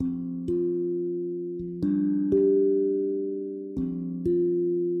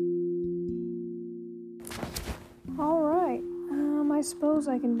I suppose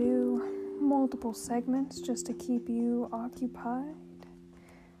I can do multiple segments just to keep you occupied.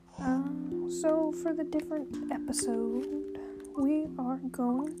 So for the different episode, we are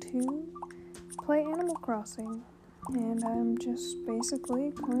going to play Animal Crossing. And I'm just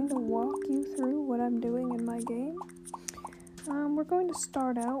basically going to walk you through what I'm doing in my game. We're going to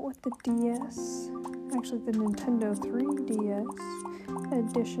start out with the DS, actually the Nintendo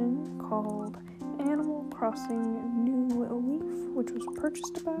 3DS edition called Animal Crossing New Leaf, which was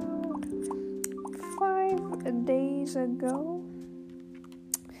purchased about 5 days ago.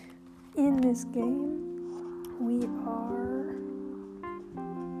 In this game, we are,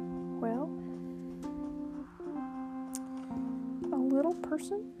 well, a little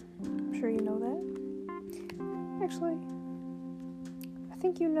person. I'm sure you know that. Actually, I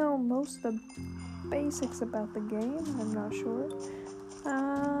think you know most of the basics about the game. I'm not sure.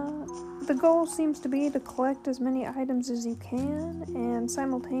 The goal seems to be to collect as many items as you can and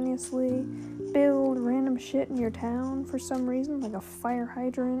simultaneously build random shit in your town for some reason, like a fire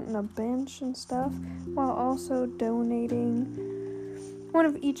hydrant and a bench and stuff, while also donating one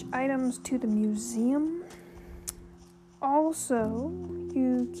of each items to the museum. Also,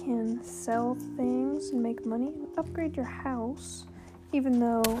 you can sell things and make money and upgrade your house, even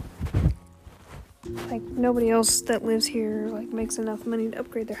though nobody else that lives here makes enough money to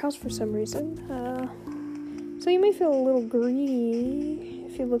upgrade their house for some reason. So you may feel a little greedy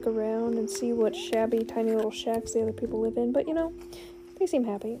if you look around and see what shabby, tiny little shacks the other people live in, but they seem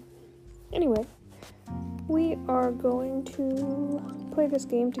happy. Anyway, we are going to play this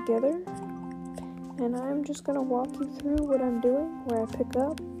game together, and I'm just going to walk you through what I'm doing, where I pick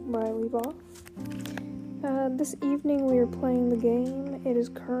up, where I leave off. This evening we are playing the game. It is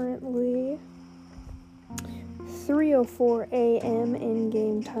currently 3:04 a.m.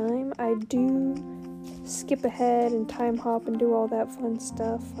 in-game time. I do skip ahead and time hop and do all that fun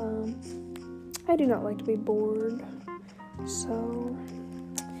stuff. I do not like to be bored, so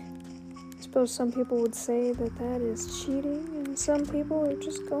I suppose some people would say that that is cheating, and some people are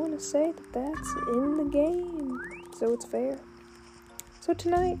just going to say that that's in the game, so it's fair. So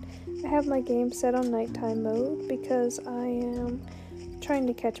tonight, I have my game set on nighttime mode because I am trying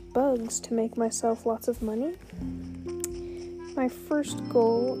to catch bugs to make myself lots of money. My first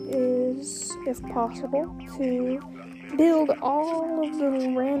goal is, if possible, to build all of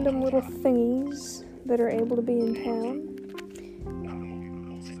the random little thingies that are able to be in town.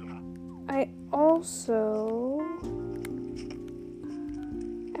 I also,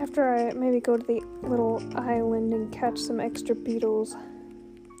 after I maybe go to the little island and catch some extra beetles,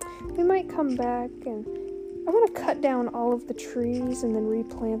 we might come back and I want to cut down all of the trees and then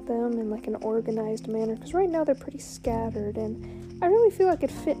replant them in an organized manner, because right now they're pretty scattered, and I really feel I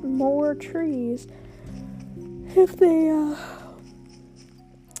could fit more trees if they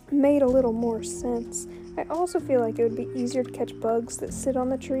made a little more sense. I also feel like it would be easier to catch bugs that sit on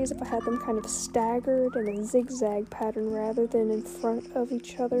the trees if I had them kind of staggered in a zigzag pattern rather than in front of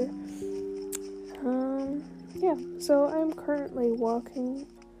each other. Yeah, so I'm currently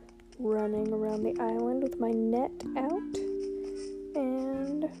running around the island with my net out,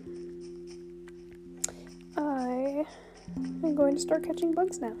 and I am going to start catching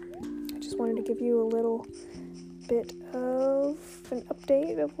bugs now. I just wanted to give you a little bit of an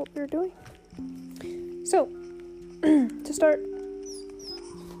update of what we're doing. So, to start,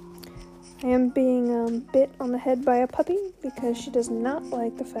 I am being bit on the head by a puppy because she does not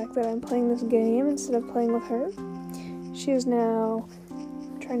like the fact that I'm playing this game instead of playing with her. She is now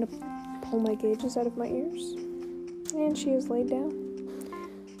trying to pull my gauges out of my ears, and she is laid down.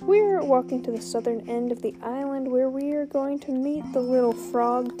 We're walking to the southern end of the island where we are going to meet the little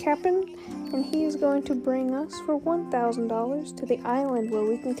frog captain, and he is going to bring us for $1,000 to the island where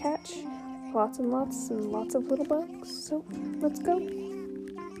we can catch lots and lots and lots of little bugs. So let's go.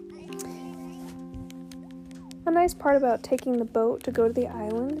 A nice part about taking the boat to go to the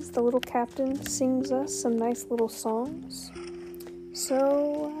island is the little captain sings us some nice little songs.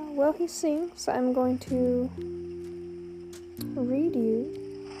 So, while he sings, I'm going to read you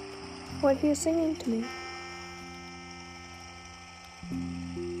what he is singing to me.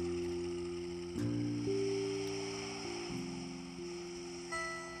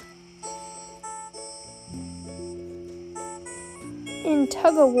 In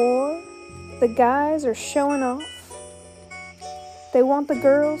tug-of-war, the guys are showing off. They want the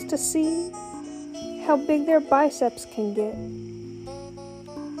girls to see how big their biceps can get.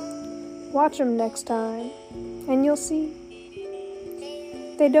 Watch them next time, and you'll see.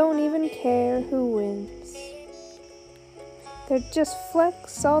 They don't even care who wins. They just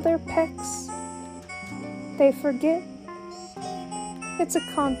flex all their pecs. They forget It's a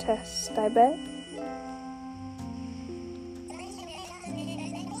contest, I bet.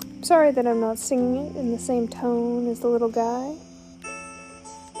 Sorry that I'm not singing it in the same tone as the little guy.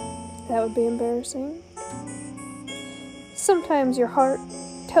 That would be embarrassing. Sometimes your heart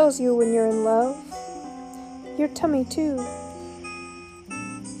tells you when you're in love. Your tummy too.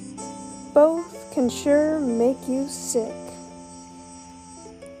 Both can sure make you sick.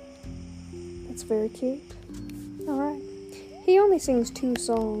 That's very cute. Alright. He only sings 2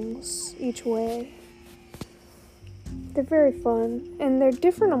 songs each way. They're very fun, and they're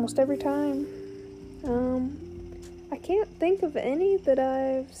different almost every time. I can't think of any that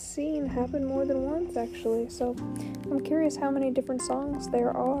I've seen happen more than once, actually, so I'm curious how many different songs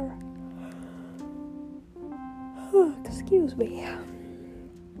there are. Excuse me.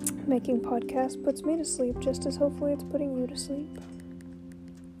 Making podcasts puts me to sleep just as hopefully it's putting you to sleep.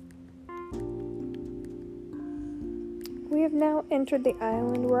 We have now entered the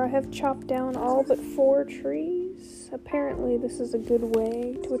island where I have chopped down all but 4 trees. Apparently this is a good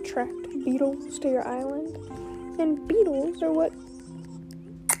way to attract beetles to your island. And beetles are what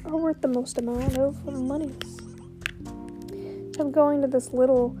are worth the most amount of monies. I'm going to this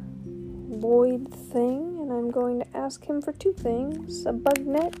little Lloyd thing, and I'm going to ask him for 2 things. A bug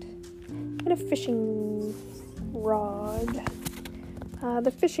net and a fishing rod.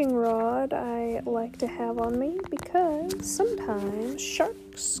 The fishing rod I like to have on me because sometimes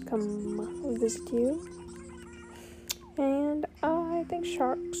sharks come visit you. And I think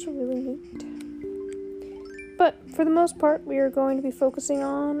sharks are really neat. But for the most part, we are going to be focusing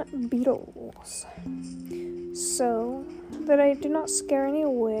on beetles. So that I do not scare any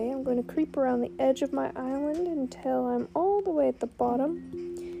away, I'm going to creep around the edge of my island until I'm all the way at the bottom.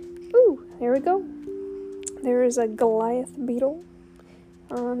 Ooh, there we go. There is a Goliath beetle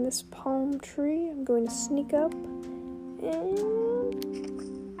on this palm tree. I'm going to sneak up and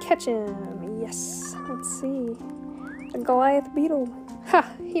catch him. Yes, let's see. A Goliath beetle.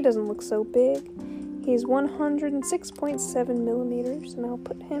 Ha! He doesn't look so big. He's 106.7 millimeters, and I'll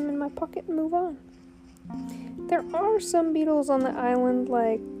put him in my pocket and move on. There are some beetles on the island,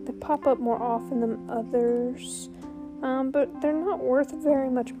 like, they pop up more often than others, but they're not worth very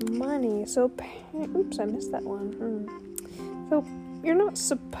much money, so, oops, I missed that one. So, you're not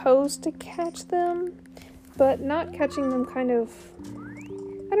supposed to catch them, but not catching them kind of,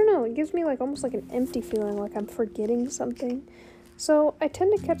 I don't know, it gives me like almost like an empty feeling, like I'm forgetting something. So I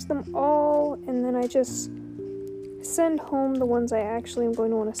tend to catch them all, and then I just send home the ones I actually am going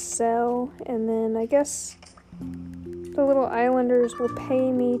to want to sell, and then I guess the little islanders will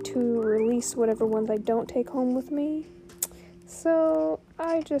pay me to release whatever ones I don't take home with me. So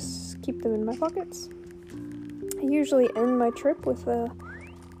I just keep them in my pockets. I usually end my trip with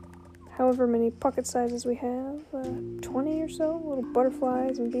however many pocket sizes we have, 20 or so little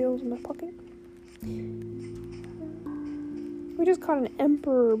butterflies and beetles in my pocket. We just caught an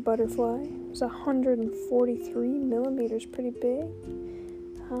emperor butterfly. It was 143 millimeters, pretty big.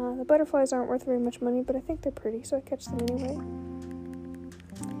 The butterflies aren't worth very much money, but I think they're pretty, so I catch them anyway.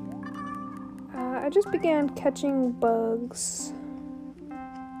 I just began catching bugs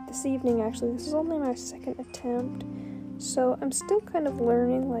this evening, actually. This is only my 2nd attempt, so I'm still kind of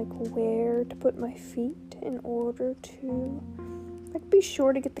learning, like, where to put my feet in order to, like, be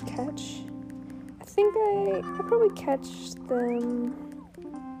sure to get the catch. I think I probably catch them,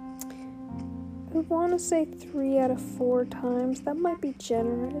 I want to say 3 out of 4 times. That might be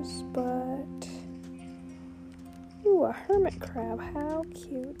generous, but, ooh, a hermit crab, how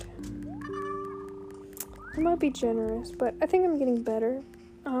cute. It might be generous, but I think I'm getting better.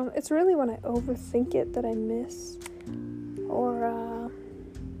 It's really when I overthink it that I miss. Or,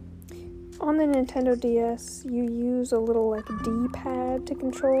 on the Nintendo DS, you use a little, like, D-pad to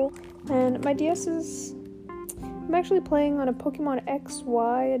control, and my DS is, I'm actually playing on a Pokemon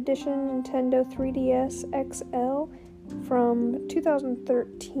XY edition Nintendo 3DS XL from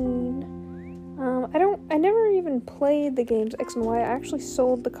 2013. I never even played the games X and Y. I actually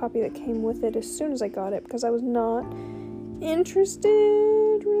sold the copy that came with it as soon as I got it, because I was not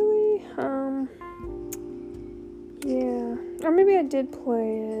interested, really. Yeah. Or maybe I did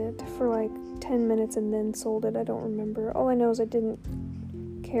play it for like 10 minutes and then sold it. I don't remember. All I know is I didn't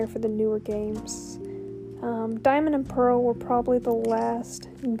care for the newer games. Diamond and Pearl were probably the last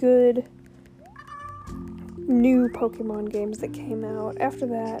good new Pokemon games that came out. After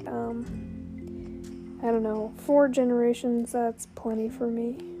that, I don't know, 4 generations, that's plenty for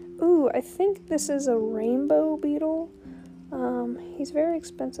me. Ooh, I think this is a rainbow beetle. He's very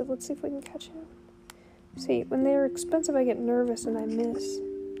expensive. Let's see if we can catch him. See, when they're expensive, I get nervous and I miss.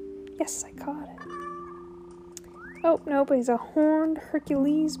 Yes, I caught it. Oh, nope, he's a horned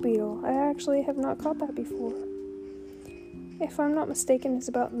Hercules beetle. I actually have not caught that before. If I'm not mistaken, it's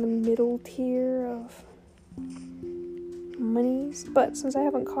about in the middle tier of monies. But since I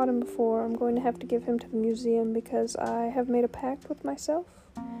haven't caught him before, I'm going to have to give him to the museum because I have made a pact with myself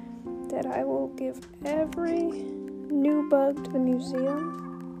that I will give every new bug to the museum.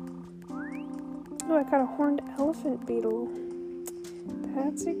 Oh, I got a horned elephant beetle.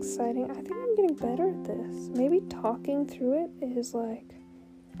 That's exciting. I think I'm getting better at this. Maybe talking through it is like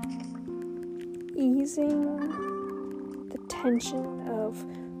easing the tension of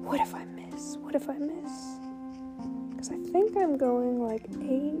what if I miss? What if I miss? Because I think I'm going like 8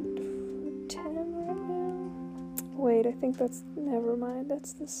 for 10 right now. Wait, I think that's, never mind.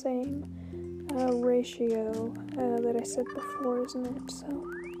 That's the same ratio that I said before, isn't it? So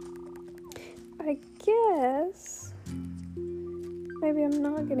I guess maybe I'm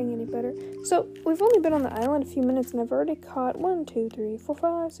not getting any better. So, we've only been on the island a few minutes and I've already caught 1, 2, 3, 4,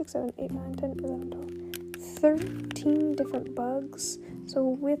 5, 6, 7, 8, 9, 10, 11, 12, 13 different bugs. So,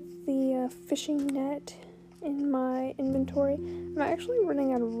 with the fishing net in my inventory, I'm actually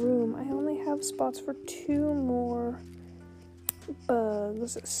running out of room. I only have spots for 2 more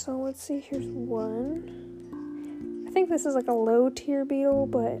bugs. So, let's see, here's 1. I think this is like a low tier beetle,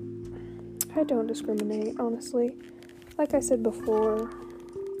 but I don't discriminate, honestly. Like I said before,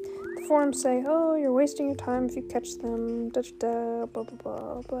 the forums say, oh, you're wasting your time if you catch them, da-da-da, blah, blah,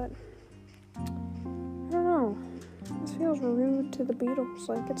 blah, but I don't know. This feels rude to the beetles.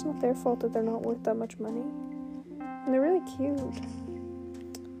 Like, it's not their fault that they're not worth that much money. And they're really cute.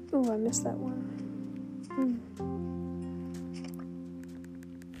 Ooh, I missed that one.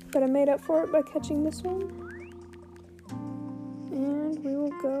 But I made up for it by catching this one. And we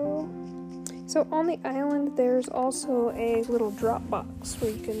will go. So on the island, there's also a little drop box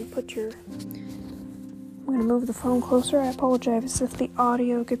where you can put your... I'm going to move the phone closer. I apologize if the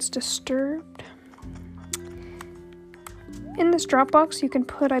audio gets disturbed. In this drop box, you can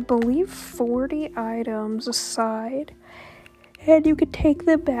put, I believe, 40 items aside. And you can take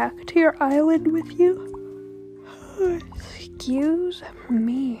them back to your island with you. Excuse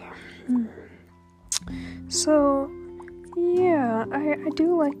me. So... yeah, I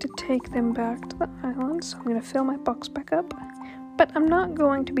do like to take them back to the island, so I'm going to fill my box back up. But I'm not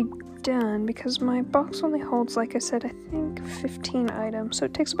going to be done because my box only holds, like I said, I think 15 items. So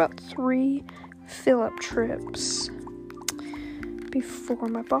it takes about 3 fill-up trips before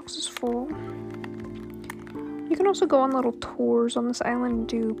my box is full. You can also go on little tours on this island and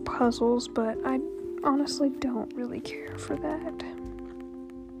do puzzles, but I honestly don't really care for that.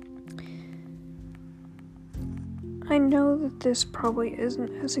 I know that this probably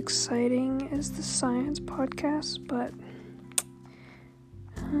isn't as exciting as the science podcast, but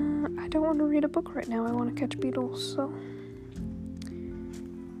I don't want to read a book right now. I want to catch beetles, so...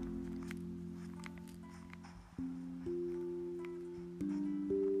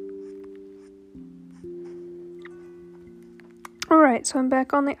 Alright, so I'm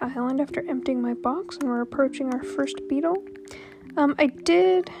back on the island after emptying my box, and we're approaching our first beetle. I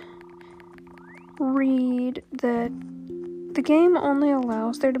did read that the game only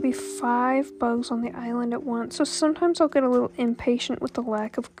allows there to be 5 bugs on the island at once, so sometimes I'll get a little impatient with the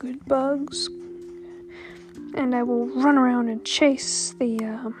lack of good bugs, and I will run around and chase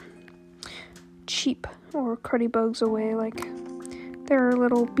the cheap or cruddy bugs away. Like, there are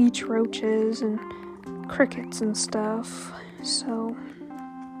little beach roaches and crickets and stuff, so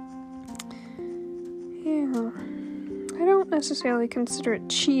yeah. I don't necessarily consider it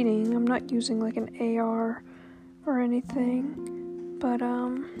cheating. I'm not using like an AR or anything, but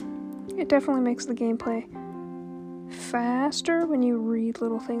it definitely makes the gameplay faster when you read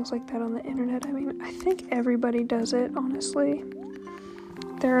little things like that on the internet. I mean, I think everybody does it, honestly.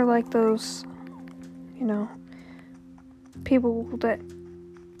 There are like those, you know, people that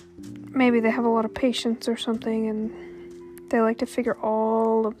maybe they have a lot of patience or something and they like to figure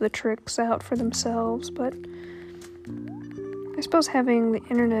all of the tricks out for themselves, but I suppose having the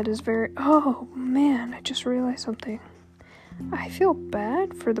internet is very... Oh, man, I just realized something. I feel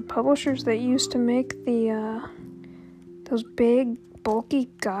bad for the publishers that used to make the, those big, bulky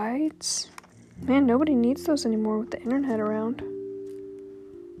guides. Man, nobody needs those anymore with the internet around.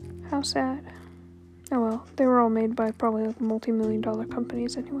 How sad. Oh well, they were all made by probably like multi-million-dollar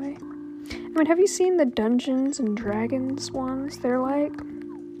companies anyway. I mean, have you seen the Dungeons and Dragons ones? They're like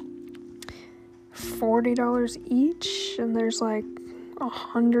 $40 each, and there's like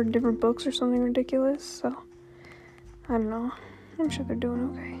 100 different books or something ridiculous, so I don't know. I'm sure they're doing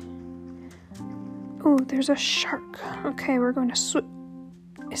okay. Ooh, there's a shark. Okay, we're going to swim.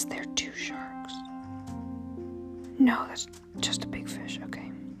 Is there 2 sharks? No, that's just a big fish.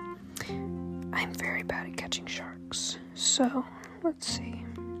 Okay. I'm very bad at catching sharks. So, let's see.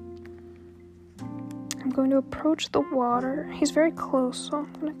 I'm going to approach the water. He's very close, so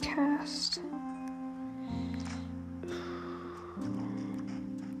I'm going to cast.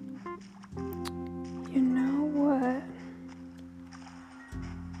 You know what?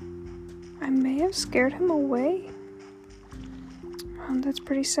 I may have scared him away. That's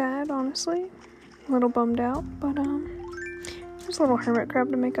pretty sad, honestly. A little bummed out, but there's a little hermit crab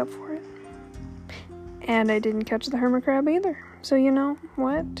to make up for it. And I didn't catch the hermit crab either. So you know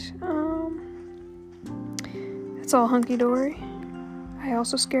what? It's all hunky-dory. I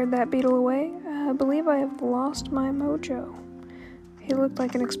also scared that beetle away. I believe I have lost my mojo. He looked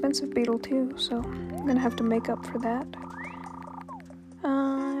like an expensive beetle too, so I'm gonna have to make up for that.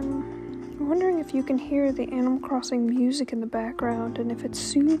 I'm wondering if you can hear the Animal Crossing music in the background and if it's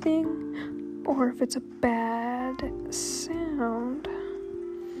soothing or if it's a bad sound.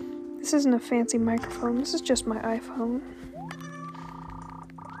 This isn't a fancy microphone, this is just my iPhone.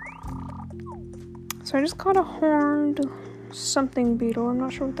 So I just caught a horned something beetle. I'm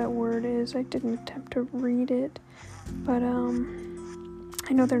not sure what that word is. I didn't attempt to read it. But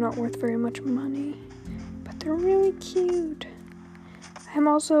I know they're not worth very much money. But they're really cute. I'm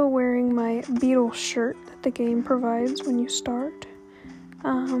also wearing my beetle shirt that the game provides when you start.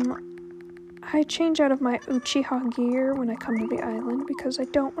 I change out of my Uchiha gear when I come to the island because I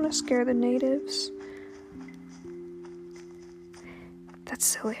don't want to scare the natives. That's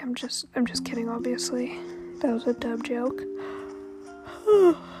silly. I'm just kidding, obviously. That was a dub joke.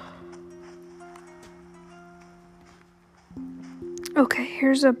 Okay,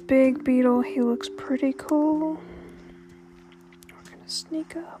 here's a big beetle. He looks pretty cool. We're gonna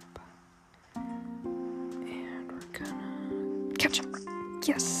sneak up. And we're gonna catch him.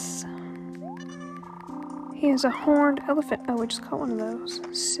 Yes. He is a horned elephant. Oh, we just caught one of those.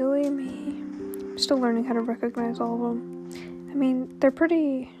 Silly me. I'm still learning how to recognize all of them. I mean, they're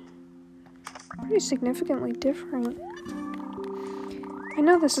pretty significantly different. I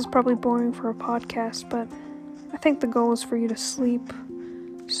know this is probably boring for a podcast, but I think the goal is for you to sleep,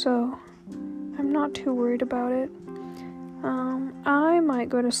 so I'm not too worried about it. I might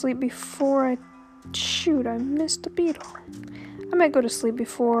go to sleep before I missed a beetle. I might go to sleep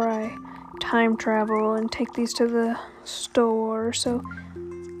before I time travel and take these to the store, so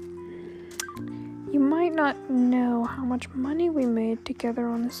you might not know how much money we made together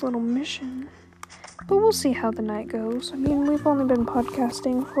on this little mission, but we'll see how the night goes. I mean, we've only been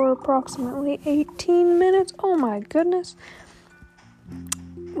podcasting for approximately 18 minutes. Oh my goodness.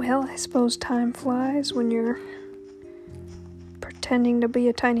 Well, I suppose time flies when you're pretending to be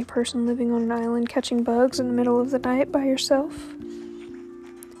a tiny person living on an island catching bugs in the middle of the night by yourself.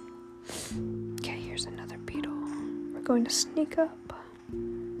 Okay, here's another beetle. We're going to sneak up.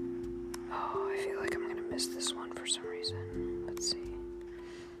 This one for some reason. Let's see.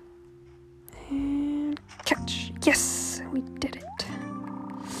 And catch. Yes, we did it.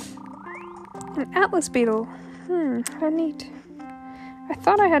 An atlas beetle. How neat. I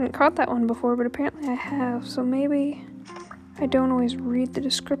thought I hadn't caught that one before, but apparently I have, so maybe I don't always read the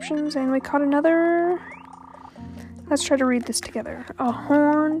descriptions. And we caught another. Let's try to read this together. A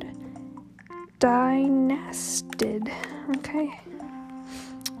horned dynastid. Okay.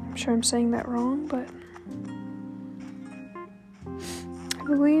 I'm sure I'm saying that wrong, but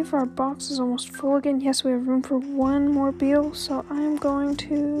I believe our box is almost full again. Yes, we have room for one more beetle, so I'm going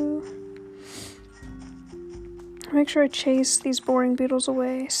to make sure I chase these boring beetles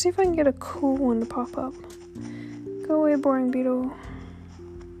away. See if I can get a cool one to pop up. Go away, boring beetle.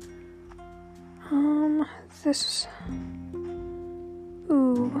 This...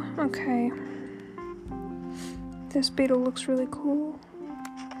 Ooh, okay. This beetle looks really cool.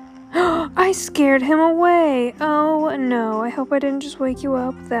 I scared him away! Oh no, I hope I didn't just wake you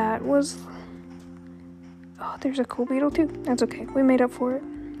up. That was... Oh, there's a cool beetle too. That's okay, we made up for it.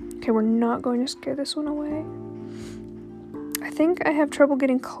 Okay, we're not going to scare this one away. I think I have trouble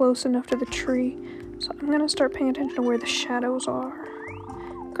getting close enough to the tree, so I'm gonna start paying attention to where the shadows are.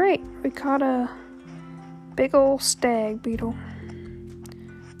 Great, we caught a big ol' stag beetle.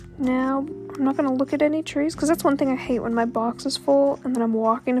 Now, I'm not going to look at any trees, because that's one thing I hate when my box is full, and then I'm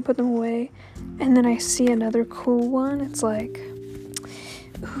walking to put them away, and then I see another cool one. It's like,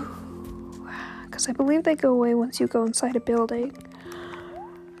 ooh, because I believe they go away once you go inside a building.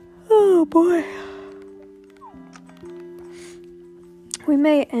 Oh boy. We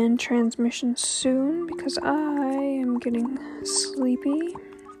may end transmission soon, because I am getting sleepy.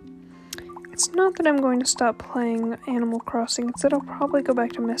 It's not that I'm going to stop playing Animal Crossing, it's that I'll probably go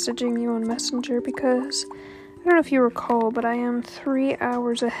back to messaging you on Messenger because I don't know if you recall, but I am 3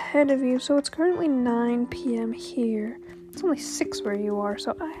 hours ahead of you, so it's currently 9 p.m. here. It's only 6 where you are,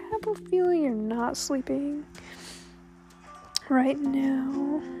 so I have a feeling you're not sleeping right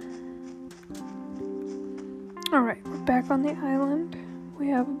now. Alright, we're back on the island. We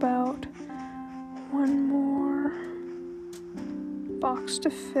have about one more box to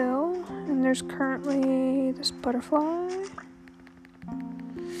fill, and there's currently this butterfly.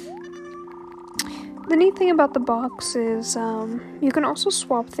 The neat thing about the box is you can also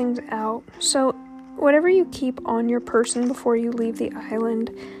swap things out. So whatever you keep on your person before you leave the island,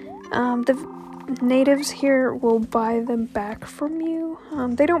 the natives here will buy them back from you.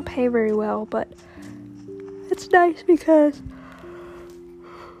 They don't pay very well, but it's nice because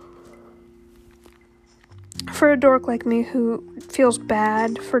for a dork like me who feels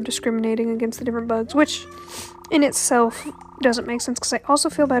bad for discriminating against the different bugs, which in itself doesn't make sense because I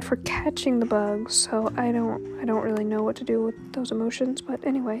also feel bad for catching the bugs, so I don't really know what to do with those emotions. But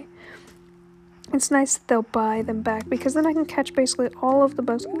anyway, it's nice that they'll buy them back because then I can catch basically all of the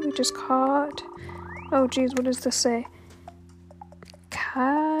bugs we just caught. Oh geez, what does this say?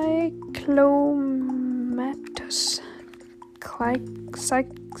 Cyclomatus.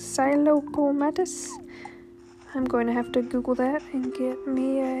 Cyclopomatus. I'm going to have to Google that and get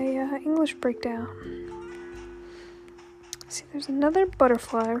me a English breakdown. See, there's another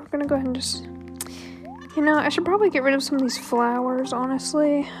butterfly. We're gonna go ahead and just, I should probably get rid of some of these flowers,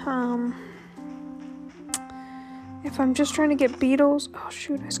 honestly. If I'm just trying to get beetles, oh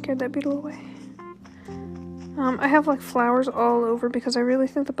shoot, I scared that beetle away. I have like flowers all over because I really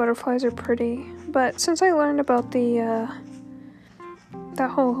think the butterflies are pretty. But since I learned about that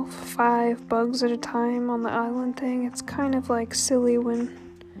whole 5 bugs at a time on the island thing, it's kind of like silly when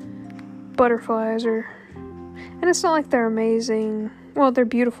butterflies are. And it's not like they're amazing. Well, they're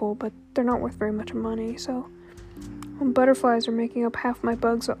beautiful, but they're not worth very much money. So when butterflies are making up half my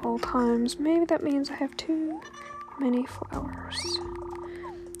bugs at all times, maybe that means I have too many flowers.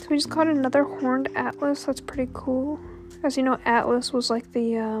 So we just caught another horned atlas. That's pretty cool. As you know, Atlas was like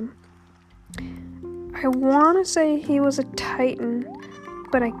the, I want to say he was a titan,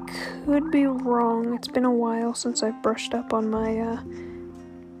 but I could be wrong. It's been a while since I've brushed up on my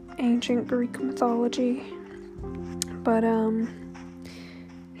ancient Greek mythology. But,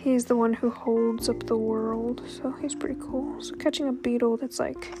 he's the one who holds up the world, so he's pretty cool. So catching a beetle that's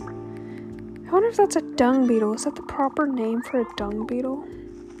like, I wonder if that's a dung beetle. Is that the proper name for a dung beetle?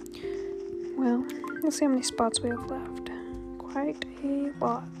 Well, let's see how many spots we have left. Quite a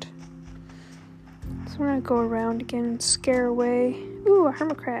lot. So I'm gonna go around again and scare away. Ooh, a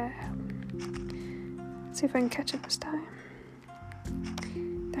hermit crab. Let's see if I can catch it this time.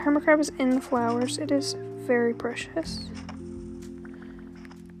 The hermit crab is in the flowers. It is very precious.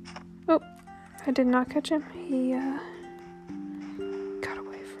 Oh, I did not catch him. He got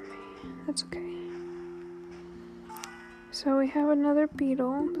away from me. That's okay. So we have another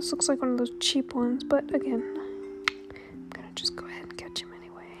beetle. This looks like one of those cheap ones, but again, I'm gonna just go ahead and catch him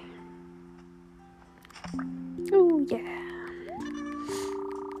anyway. Oh yeah.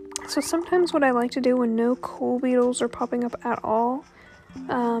 So sometimes what I like to do when no cool beetles are popping up at all,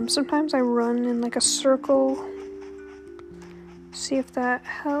 sometimes I run in like a circle, see if that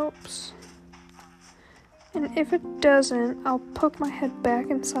helps. And if it doesn't, I'll poke my head back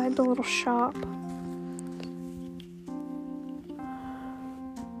inside the little shop.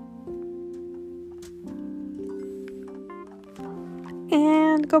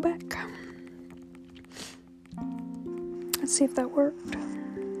 And go back. Let's see if that worked.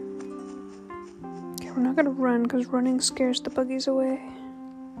 Okay, we're not gonna run because running scares the buggies away.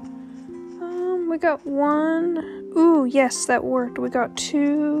 We got 1. Ooh, yes, that worked. We got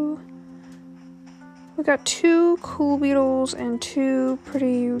 2 cool beetles and 2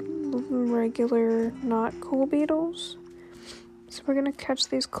 pretty regular not cool beetles. So we're gonna catch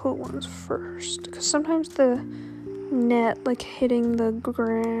these cool ones first, because sometimes the net like hitting the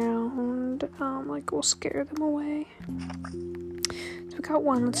ground like will scare them away. So we got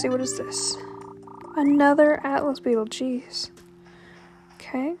 1. Let's see, what is this? Another atlas beetle. Jeez.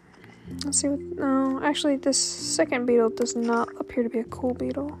 Okay. Let's see what. No, actually, this second beetle does not appear to be a cool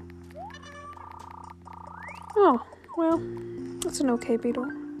beetle. Oh, well, that's an okay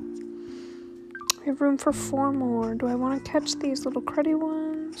beetle. We have room for 4 more. Do I want to catch these little cruddy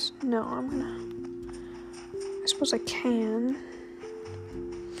ones? No, I suppose I can.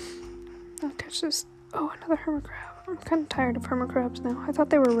 I'll catch this. Oh, another hermit crab. I'm kind of tired of hermit crabs now. I thought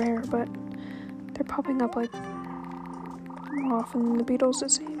they were rare, but they're popping up like more often than the beetles,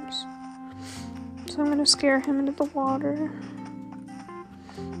 it seems. So I'm gonna scare him into the water.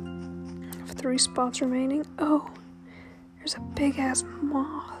 If 3 spots remaining. Oh, there's a big ass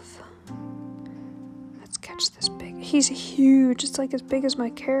moth. Let's catch this big. He's huge. It's like as big as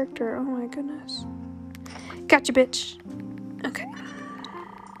my character. Oh my goodness. Gotcha, bitch. Okay.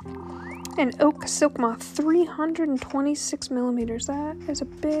 An oak silk moth, 326 millimeters. That is a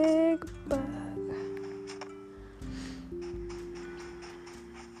big bug.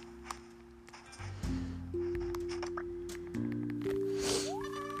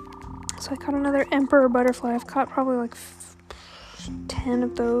 So I caught another emperor butterfly. I've caught probably like 10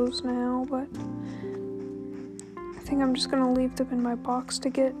 of those now, but I think I'm just gonna leave them in my box to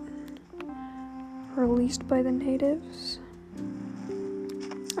get released by the natives.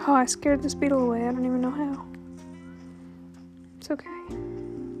 Oh, I scared this beetle away. I don't even know how. It's okay.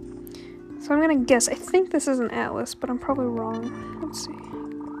 So I'm gonna guess. I think this is an atlas, but I'm probably wrong. Let's see.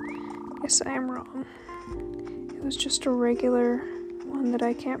 Yes, I am wrong. It was just a regular one that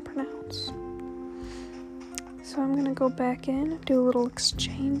I can't pronounce. So I'm gonna go back in, do a little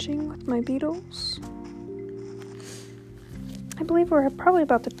exchanging with my beetles. I believe we're at probably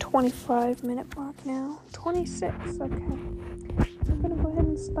about the 25-minute mark now. 26, okay. I'm gonna go ahead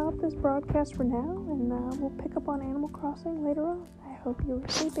and stop this broadcast for now, and we'll pick up on Animal Crossing later on. I hope you were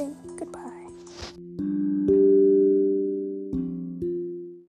sleeping. Goodbye.